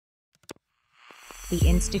The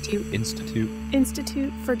Institute.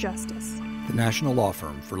 Institute for Justice. The National Law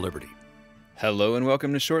Firm for Liberty. Hello and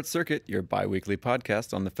welcome to Short Circuit, your bi-weekly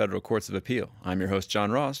podcast on the Federal Courts of Appeal. I'm your host, John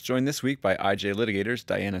Ross, joined this week by IJ litigators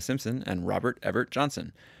Diana Simpson and Robert Everett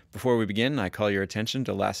Johnson. Before we begin, I call your attention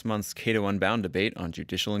to last month's Cato Unbound debate on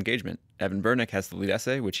judicial engagement. Evan Bernick has the lead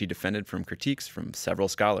essay, which he defended from critiques from several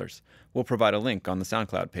scholars. We'll provide a link on the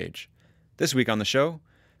SoundCloud page. This week on the show,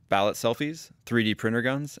 ballot selfies, 3D printer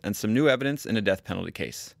guns, and some new evidence in a death penalty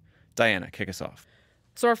case. Diana, kick us off.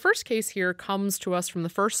 So our first case here comes to us from the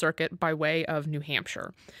First Circuit by way of New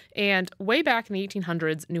Hampshire. And way back in the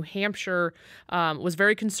 1800s, New Hampshire was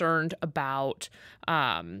very concerned about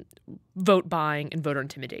vote buying and voter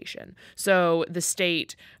intimidation. So the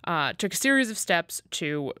state took a series of steps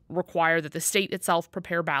to require that the state itself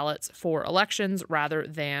prepare ballots for elections rather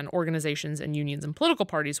than organizations and unions and political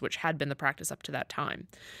parties, which had been the practice up to that time.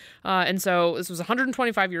 And so this was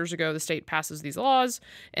 125 years ago, the state passes these laws,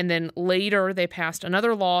 and then later they passed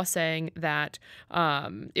another law saying that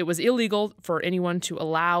it was illegal for anyone to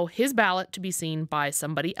allow his ballot to be seen by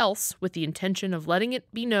somebody else with the intention of letting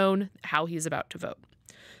it be known how he is about to vote.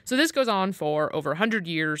 So this goes on for over 100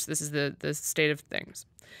 years. This is the state of things.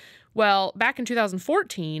 Well, back in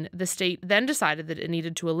 2014, the state then decided that it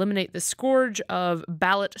needed to eliminate the scourge of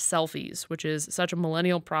ballot selfies, which is such a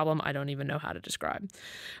millennial problem I don't even know how to describe.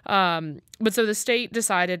 But so the state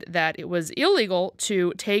decided that it was illegal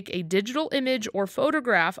to take a digital image or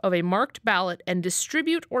photograph of a marked ballot and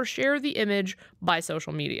distribute or share the image by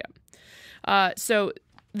social media. So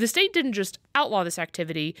the state didn't just outlaw this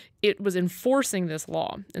activity, it was enforcing this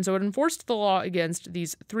law. And so it enforced the law against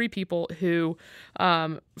these three people who,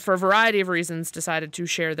 for a variety of reasons, decided to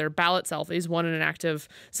share their ballot selfies, one in an act of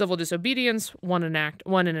civil disobedience, one in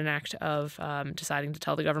an act of deciding to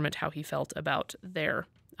tell the government how he felt about their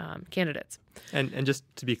candidates. And just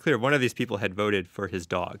to be clear, one of these people had voted for his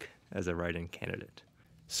dog as a write-in candidate.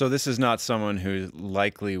 So this is not someone who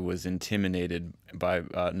likely was intimidated by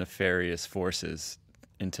nefarious forces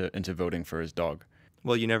into voting for his dog.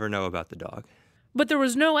 Well, you never know about the dog. But there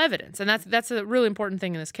was no evidence, and that's a really important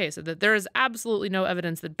thing in this case, that there is absolutely no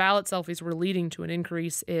evidence that ballot selfies were leading to an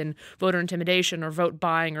increase in voter intimidation or vote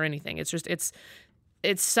buying or anything. It's just it's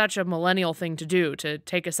such a millennial thing to do, to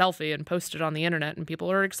take a selfie and post it on the internet, and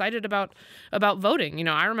people are excited about voting. You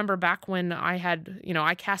know, I remember back when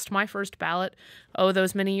I cast my first ballot,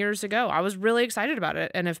 those many years ago. I was really excited about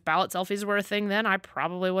it, and if ballot selfies were a thing then, I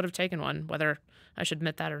probably would have taken one, whether I should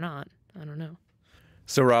admit that or not. I don't know.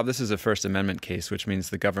 So, Rob, this is a First Amendment case, which means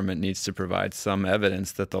the government needs to provide some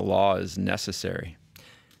evidence that the law is necessary.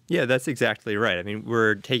 Yeah, that's exactly right. I mean,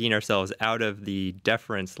 we're taking ourselves out of the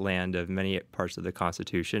deference land of many parts of the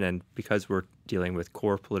Constitution, and because we're dealing with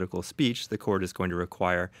core political speech, the court is going to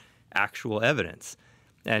require actual evidence.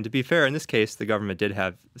 And to be fair, in this case, the government did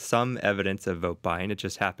have some evidence of vote buying. It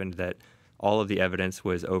just happened that all of the evidence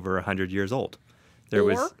was over 100 years old.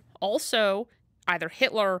 Also either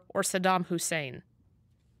Hitler or Saddam Hussein.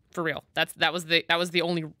 For real. That was the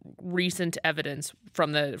only recent evidence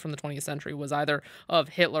from the 20th century was either of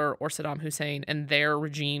Hitler or Saddam Hussein and their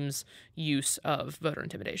regime's use of voter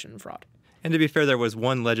intimidation and fraud. And to be fair, there was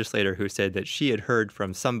one legislator who said that she had heard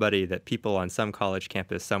from somebody that people on some college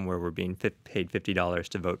campus somewhere were being paid $50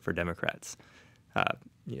 to vote for Democrats.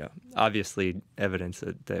 Obviously evidence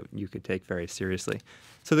that you could take very seriously.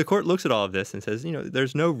 So the court looks at all of this and says,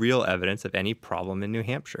 there's no real evidence of any problem in New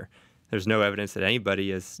Hampshire. There's no evidence that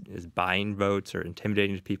anybody is buying votes or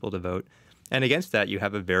intimidating people to vote. And against that, you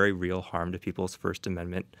have a very real harm to people's First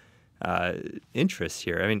Amendment interests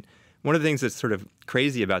here. I mean, one of the things that's sort of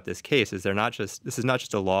crazy about this case is this is not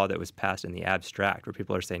just a law that was passed in the abstract where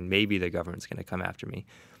people are saying maybe the government's going to come after me.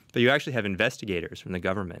 But you actually have investigators from the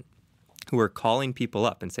government who are calling people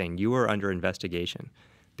up and saying you are under investigation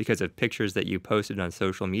because of pictures that you posted on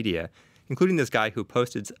social media, including this guy who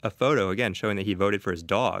posted a photo, again, showing that he voted for his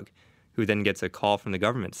dog, who then gets a call from the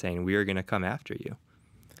government saying, we are going to come after you.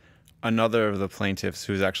 Another of the plaintiffs,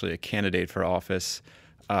 who's actually a candidate for office,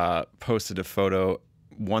 posted a photo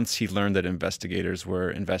once he learned that investigators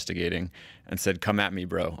were investigating and said, come at me,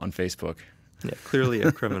 bro, on Facebook. Yeah, clearly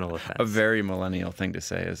a criminal offense. A very millennial thing to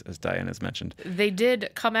say, as Diane has mentioned. They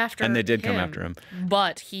did come after him. And they did come after him.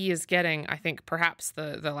 But he is getting, I think, perhaps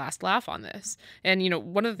the last laugh on this. And,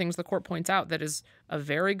 one of the things the court points out that is a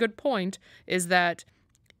very good point is that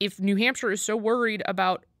if New Hampshire is so worried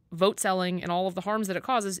about vote selling and all of the harms that it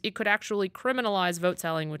causes, it could actually criminalize vote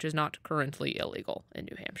selling, which is not currently illegal in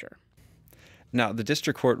New Hampshire. Now, the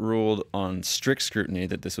district court ruled on strict scrutiny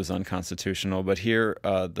that this was unconstitutional, but here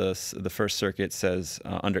the First Circuit says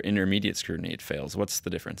under intermediate scrutiny it fails. What's the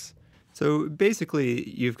difference? So basically,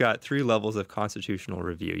 you've got three levels of constitutional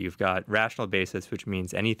review. You've got rational basis, which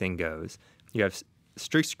means anything goes. You have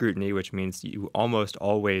strict scrutiny, which means you almost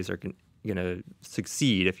always are going to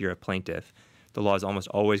succeed if you're a plaintiff. The law is almost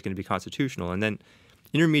always going to be constitutional. And then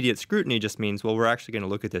intermediate scrutiny just means, well, we're actually going to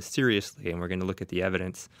look at this seriously, and we're going to look at the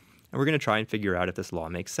evidence, and we're going to try and figure out if this law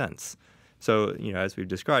makes sense. So, as we've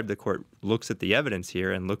described, the court looks at the evidence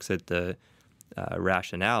here and looks at the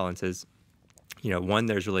rationale and says, one,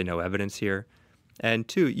 there's really no evidence here. And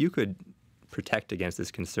two, you could protect against this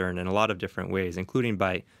concern in a lot of different ways, including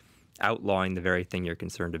by outlawing the very thing you're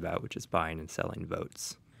concerned about, which is buying and selling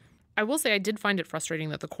votes. I will say I did find it frustrating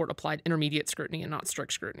that the court applied intermediate scrutiny and not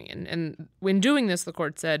strict scrutiny. And when doing this, the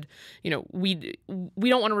court said, we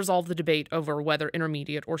don't want to resolve the debate over whether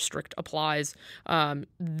intermediate or strict applies.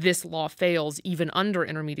 This law fails even under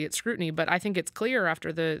intermediate scrutiny. But I think it's clear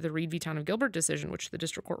after the Reed v. Town of Gilbert decision, which the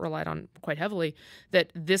district court relied on quite heavily, that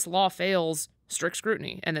this law fails strict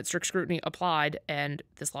scrutiny and that strict scrutiny applied and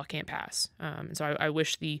this law can't pass. And so I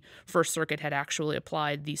wish the First Circuit had actually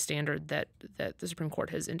applied the standard that the Supreme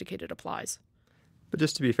Court has indicated applies. But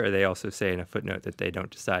just to be fair, they also say in a footnote that they don't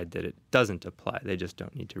decide that it doesn't apply. They just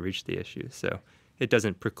don't need to reach the issue. So it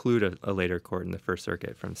doesn't preclude a later court in the First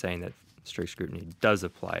Circuit from saying that strict scrutiny does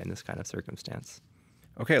apply in this kind of circumstance.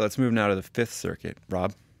 Okay, let's move now to the Fifth Circuit.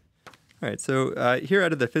 Rob? All right, so here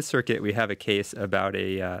out of the Fifth Circuit, we have a case about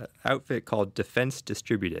a outfit called Defense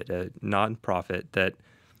Distributed, a nonprofit that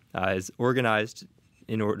is organized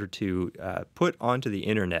in order to put onto the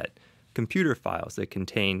internet computer files that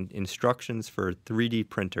contain instructions for 3D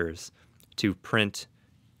printers to print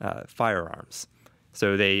firearms.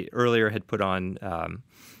 So they earlier had put on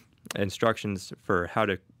instructions for how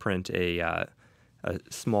to print a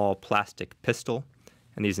small plastic pistol.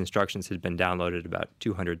 And these instructions had been downloaded about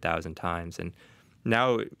 200,000 times. And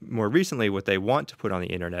now, more recently, what they want to put on the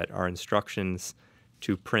internet are instructions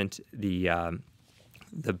to print the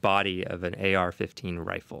body of an AR-15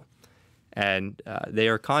 rifle. And they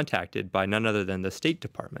are contacted by none other than the State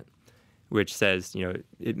Department, which says,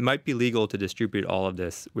 it might be legal to distribute all of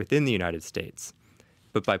this within the United States,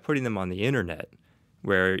 but by putting them on the internet,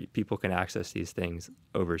 where people can access these things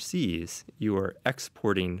overseas, you are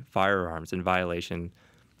exporting firearms in violation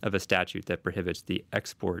of a statute that prohibits the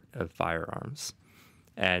export of firearms.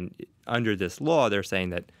 And under this law, they're saying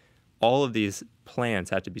that all of these plans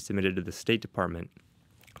have to be submitted to the State Department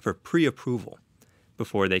for pre-approval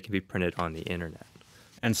before they can be printed on the internet.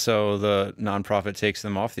 And so the nonprofit takes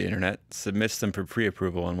them off the internet, submits them for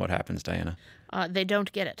pre-approval, and what happens, Diana? They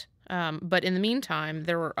don't get it. But in the meantime,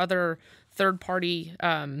 there were other third-party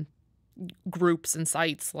groups and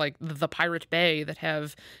sites like the Pirate Bay that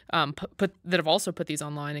have also put these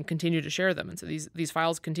online and continue to share them. And so these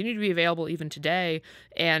files continue to be available even today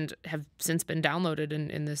and have since been downloaded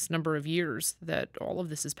in this number of years that all of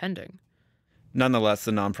this is pending. Nonetheless,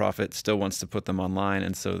 the nonprofit still wants to put them online,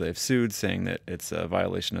 and so they've sued, saying that it's a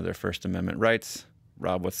violation of their First Amendment rights.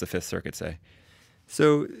 Rob, what's the Fifth Circuit say?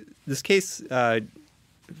 So this case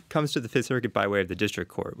comes to the Fifth Circuit by way of the district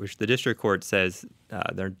court, which the district court says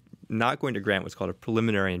they're not going to grant what's called a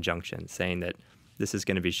preliminary injunction, saying that this is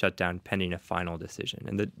going to be shut down pending a final decision.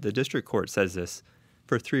 And the district court says this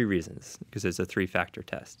for three reasons, because it's a three-factor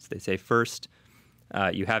test. They say, first,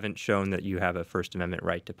 you haven't shown that you have a First Amendment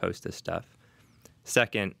right to post this stuff.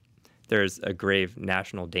 Second, there's a grave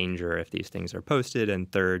national danger if these things are posted.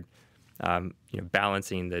 And third,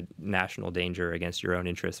 balancing the national danger against your own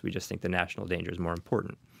interests, we just think the national danger is more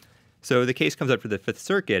important. So the case comes up to the Fifth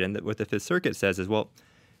Circuit, and what the Fifth Circuit says is, well,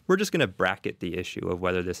 we're just going to bracket the issue of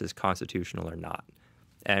whether this is constitutional or not.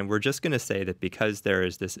 And we're just going to say that because there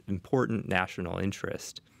is this important national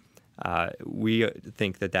interest, we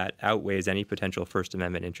think that that outweighs any potential First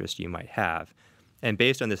Amendment interest you might have. And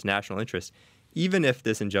based on this national interest, even if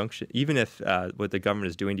this injunction, even if what the government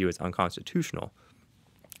is doing to you is unconstitutional,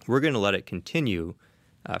 we're going to let it continue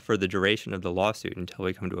for the duration of the lawsuit until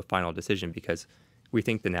we come to a final decision, because we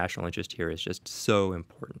think the national interest here is just so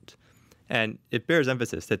important. And it bears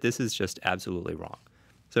emphasis that this is just absolutely wrong.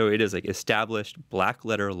 So it is like established black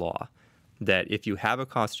letter law that if you have a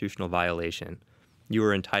constitutional violation, you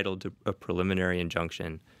are entitled to a preliminary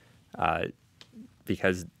injunction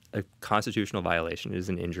because a constitutional violation is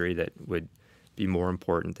an injury that would be more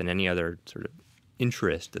important than any other sort of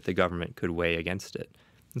interest that the government could weigh against it.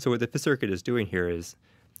 And so what the Fifth Circuit is doing here is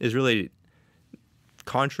really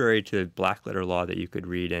contrary to black letter law that you could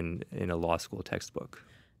read in a law school textbook.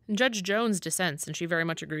 Judge Jones dissents, and she very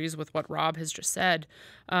much agrees with what Rob has just said.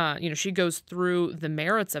 She goes through the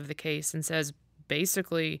merits of the case and says,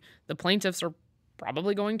 basically, the plaintiffs are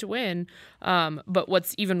probably going to win. But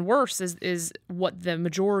what's even worse is what the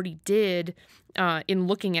majority did in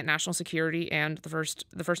looking at national security and the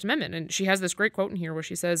First Amendment. And she has this great quote in here where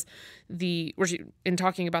she says, in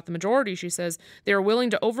talking about the majority, she says they are willing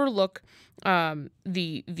to overlook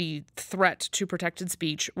the threat to protected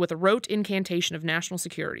speech with a rote incantation of national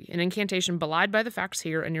security, an incantation belied by the facts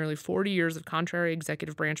here and nearly 40 years of contrary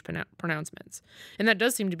executive branch pronouncements. And that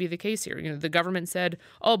does seem to be the case here. The government said,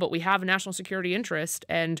 oh, but we have a national security interest,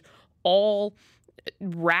 and all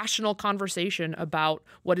rational conversation about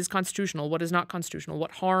what is constitutional, what is not constitutional,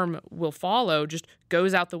 what harm will follow just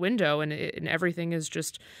goes out the window, and everything is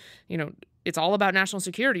just, it's all about national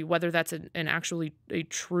security, whether that's an actually a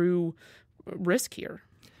true risk here.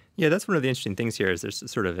 Yeah, that's one of the interesting things here is there's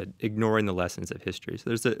sort of ignoring the lessons of history. So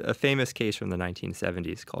there's a famous case from the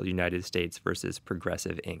 1970s called United States versus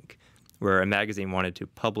Progressive Inc., where a magazine wanted to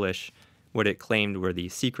publish what it claimed were the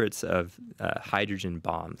secrets of hydrogen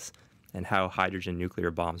bombs and how hydrogen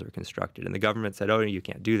nuclear bombs are constructed. And the government said, oh, you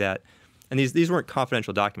can't do that. And these weren't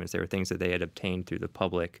confidential documents. They were things that they had obtained through the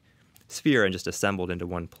public sphere and just assembled into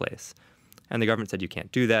one place. And the government said, you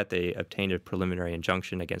can't do that. They obtained a preliminary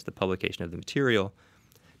injunction against the publication of the material.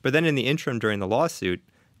 But then in the interim during the lawsuit,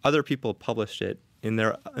 other people published it in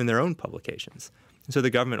their own publications. And so the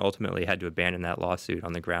government ultimately had to abandon that lawsuit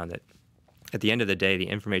on the ground that at the end of the day, the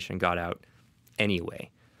information got out anyway.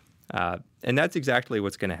 And that's exactly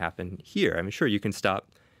what's going to happen here. I mean, sure, you can stop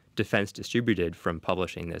Defense Distributed from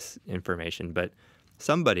publishing this information, but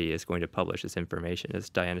somebody is going to publish this information. As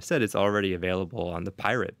Diana said, it's already available on the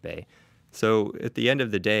Pirate Bay. So at the end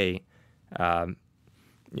of the day,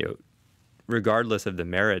 regardless of the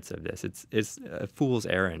merits of this, it's a fool's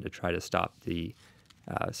errand to try to stop the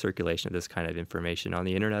circulation of this kind of information on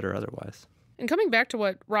the internet or otherwise. And coming back to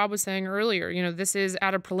what Rob was saying earlier, this is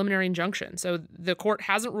at a preliminary injunction. So the court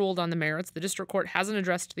hasn't ruled on the merits. The district court hasn't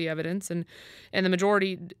addressed the evidence. And the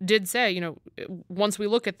majority did say, once we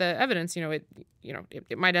look at the evidence,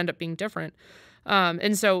 it might end up being different.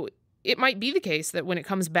 And so it might be the case that when it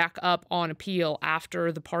comes back up on appeal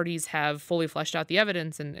after the parties have fully fleshed out the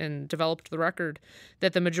evidence and developed the record,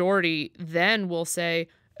 that the majority then will say,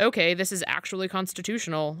 okay, this is actually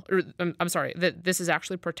constitutional, or I'm sorry, that this is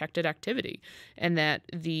actually protected activity, and that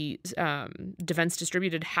the Defense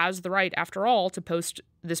Distributed has the right, after all, to post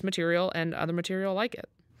this material and other material like it.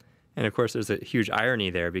 And of course, there's a huge irony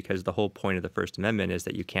there because the whole point of the First Amendment is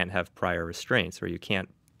that you can't have prior restraints, or you can't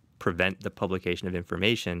prevent the publication of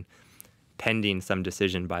information pending some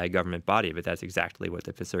decision by a government body. But that's exactly what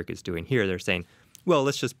the Fifth Circuit is doing here. They're saying, well,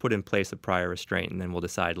 let's just put in place a prior restraint, and then we'll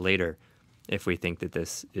decide later if we think that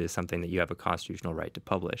this is something that you have a constitutional right to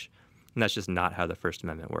publish. And that's just not how the First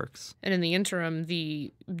Amendment works. And in the interim,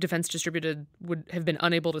 the Defense Distributed would have been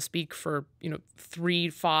unable to speak for, 3,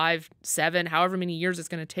 5, 7, however many years it's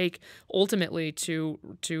going to take ultimately to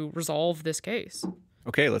resolve this case.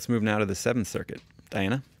 Okay, let's move now to the Seventh Circuit.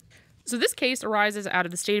 Diana? So this case arises out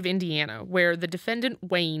of the state of Indiana, where the defendant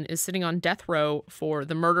Wayne is sitting on death row for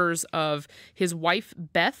the murders of his wife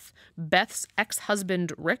Beth, Beth's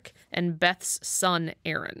ex-husband Rick, and Beth's son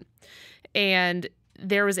Aaron. And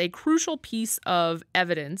there is a crucial piece of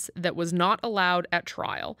evidence that was not allowed at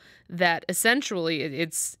trial that essentially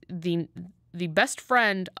it's the best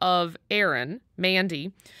friend of Aaron,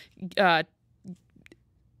 Mandy,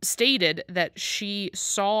 stated that she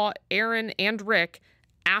saw Aaron and Rick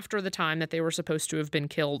after the time that they were supposed to have been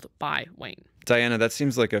killed by Wayne. Diana, that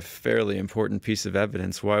seems like a fairly important piece of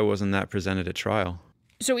evidence. Why wasn't that presented at trial?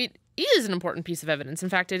 So it is an important piece of evidence. In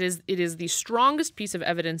fact, it is the strongest piece of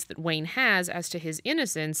evidence that Wayne has as to his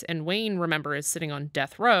innocence. And Wayne, remember, is sitting on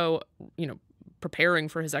death row, preparing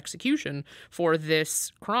for his execution for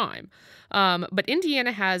this crime. But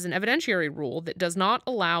Indiana has an evidentiary rule that does not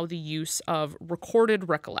allow the use of recorded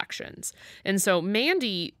recollections. And so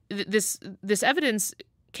Mandy, this evidence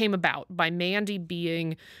came about by Mandy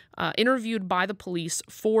being interviewed by the police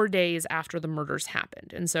 4 days after the murders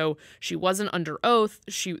happened. And so she wasn't under oath.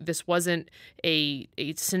 This wasn't a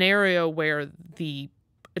scenario where the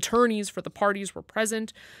attorneys for the parties were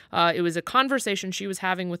present. It was a conversation she was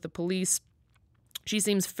having with the police. She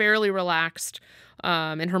seems fairly relaxed,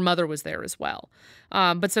 and her mother was there as well.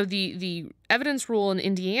 But so the evidence rule in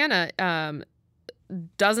Indiana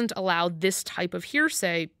doesn't allow this type of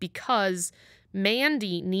hearsay because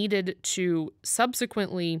Mandy needed to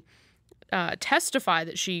subsequently testify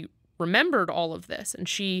that she remembered all of this, and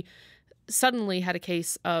she suddenly had a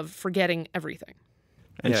case of forgetting everything.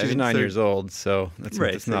 And she's 9 years old, so that's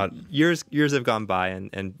right. It's not Years have gone by,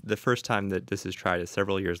 and the first time that this is tried is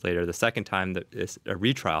several years later. The second time that a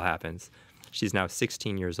retrial happens, she's now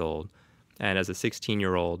 16 years old. And as a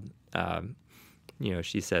 16-year-old,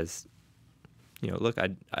 she says, look,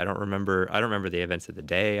 I don't remember the events of the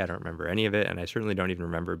day. I don't remember any of it. And I certainly don't even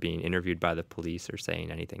remember being interviewed by the police or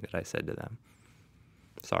saying anything that I said to them.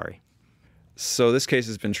 Sorry. So this case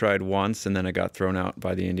has been tried once, and then it got thrown out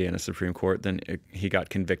by the Indiana Supreme Court. Then he got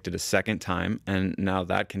convicted a second time, and now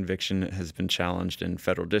that conviction has been challenged in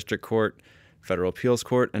federal district court, federal appeals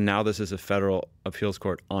court, and now this is a federal appeals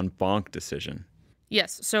court en banc decision.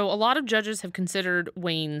 Yes, so a lot of judges have considered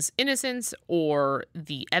Wayne's innocence or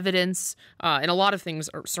the evidence and a lot of things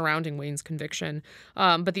surrounding Wayne's conviction.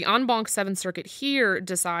 But the en banc Seventh Circuit here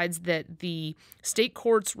decides that the state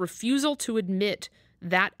court's refusal to admit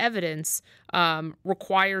that evidence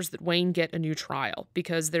requires that Wayne get a new trial,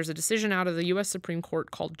 because there's a decision out of the U.S. Supreme Court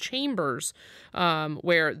called Chambers,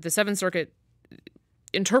 where the Seventh Circuit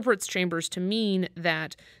interprets Chambers to mean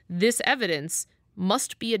that this evidence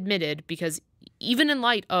must be admitted, because even in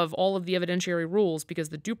light of all of the evidentiary rules, because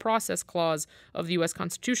the Due Process Clause of the U.S.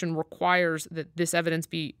 Constitution requires that this evidence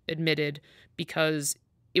be admitted because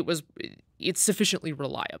it's sufficiently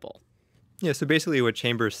reliable. Yeah, so basically what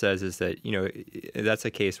Chambers says is that, that's a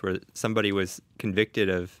case where somebody was convicted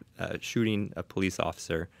of shooting a police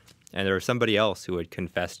officer, and there was somebody else who had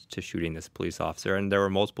confessed to shooting this police officer, and there were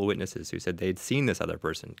multiple witnesses who said they'd seen this other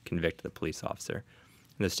person convict the police officer.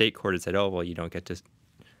 And the state court had said, oh, well, you don't get to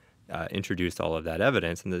introduce all of that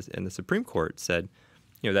evidence. And the Supreme Court said,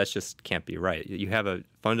 that just can't be right. You have a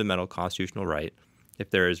fundamental constitutional right. If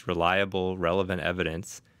there is reliable, relevant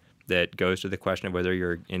evidence that goes to the question of whether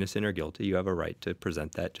you're innocent or guilty, you have a right to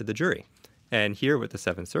present that to the jury. And here what the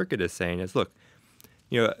Seventh Circuit is saying is, look,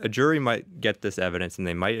 a jury might get this evidence and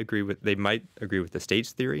they might agree with the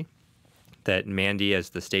state's theory that Mandy,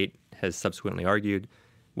 as the state has subsequently argued,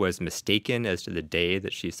 was mistaken as to the day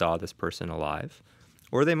that she saw this person alive.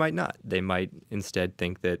 Or they might not. They might instead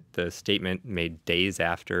think that the statement made days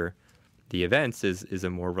after the events is a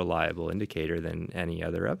more reliable indicator than any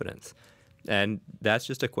other evidence. And that's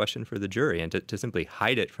just a question for the jury. And to simply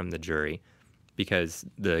hide it from the jury because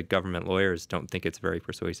the government lawyers don't think it's very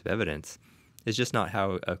persuasive evidence is just not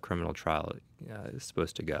how a criminal trial is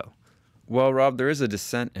supposed to go. Well, Rob, there is a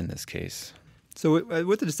dissent in this case. So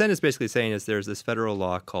what the dissent is basically saying is there's this federal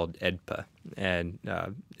law called EDPA, and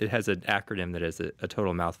it has an acronym that is a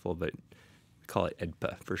total mouthful, but we call it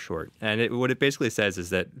EDPA for short. And what it basically says is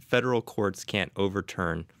that federal courts can't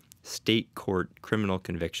overturn state court criminal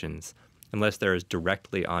convictions unless there is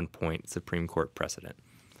directly on point Supreme Court precedent.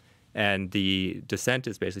 And the dissent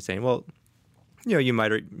is basically saying, well, you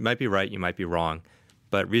might be right, you might be wrong,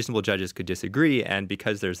 but reasonable judges could disagree, and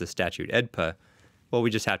because there's the statute EDPA, well, we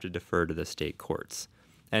just have to defer to the state courts.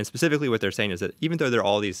 And specifically what they're saying is that even though there are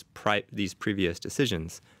all these previous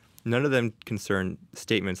decisions, none of them concern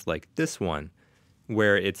statements like this one,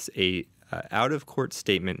 where it's a out-of-court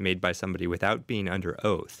statement made by somebody without being under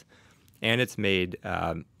oath, and it's made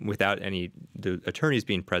without the attorneys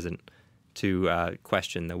being present to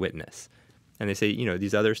question the witness. And they say,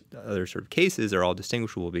 these other sort of cases are all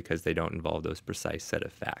distinguishable because they don't involve those precise set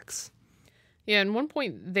of facts. Yeah, and one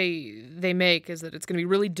point they make is that it's going to be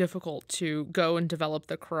really difficult to go and develop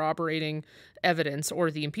the corroborating evidence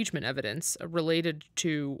or the impeachment evidence related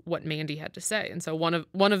to what Mandy had to say. And so one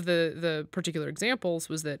of the particular examples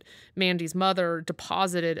was that Mandy's mother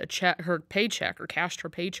deposited her paycheck or cashed her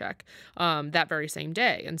paycheck that very same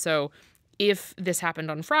day. And so if this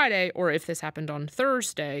happened on Friday or if this happened on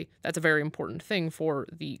Thursday, that's a very important thing for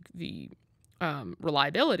the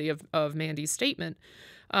reliability of Mandy's statement.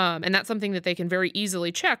 And that's something that they can very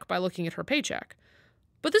easily check by looking at her paycheck.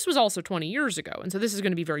 But this was also 20 years ago, and so this is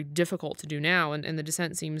going to be very difficult to do now, and the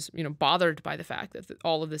dissent seems, bothered by the fact that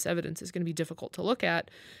all of this evidence is going to be difficult to look at,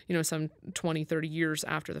 some 20, 30 years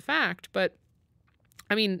after the fact. But,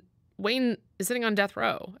 Wayne is sitting on death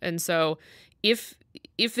row, and so if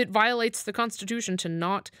it violates the Constitution to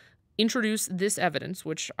not introduce this evidence,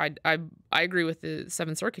 which I agree with the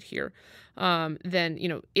Seventh Circuit here,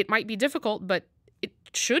 then, it might be difficult, but it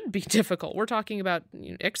should be difficult. We're talking about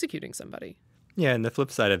executing somebody. Yeah, and the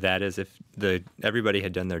flip side of that is if everybody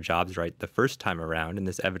had done their jobs right the first time around and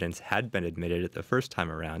this evidence had been admitted at the first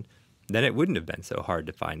time around, then it wouldn't have been so hard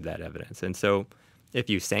to find that evidence. And so if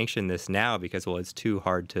you sanction this now because, well, it's too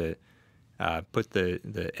hard to put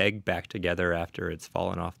the egg back together after it's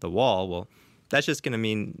fallen off the wall, well, that's just going to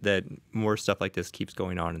mean that more stuff like this keeps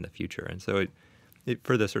going on in the future. And so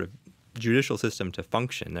for the sort of judicial system to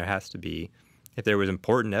function, there has to be, if there was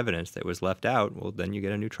important evidence that was left out, well, then you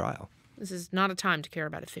get a new trial. This is not a time to care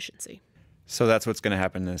about efficiency. So that's what's going to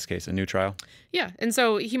happen in this case, a new trial? Yeah, and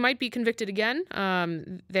so he might be convicted again.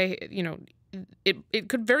 it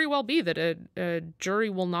could very well be that a jury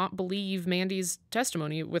will not believe Mandy's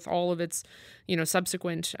testimony with all of its,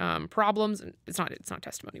 subsequent problems. It's not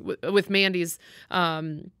testimony with Mandy's,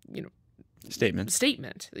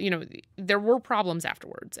 statement. There were problems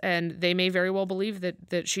afterwards, and they may very well believe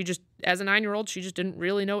that she just, as a 9-year-old, she just didn't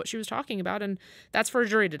really know what she was talking about, and that's for a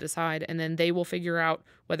jury to decide. And then they will figure out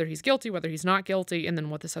whether he's guilty, whether he's not guilty, and then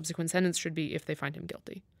what the subsequent sentence should be if they find him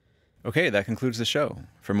guilty. Okay, that concludes the show.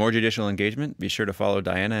 For more judicial engagement, be sure to follow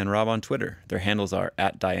Diana and Rob on Twitter. Their handles are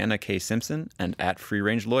 @DianaK.Simpson and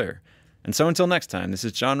 @FreeRangeLawyer. And so until next time, this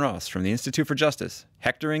is John Ross from the Institute for Justice,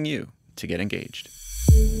 hectoring you to get engaged.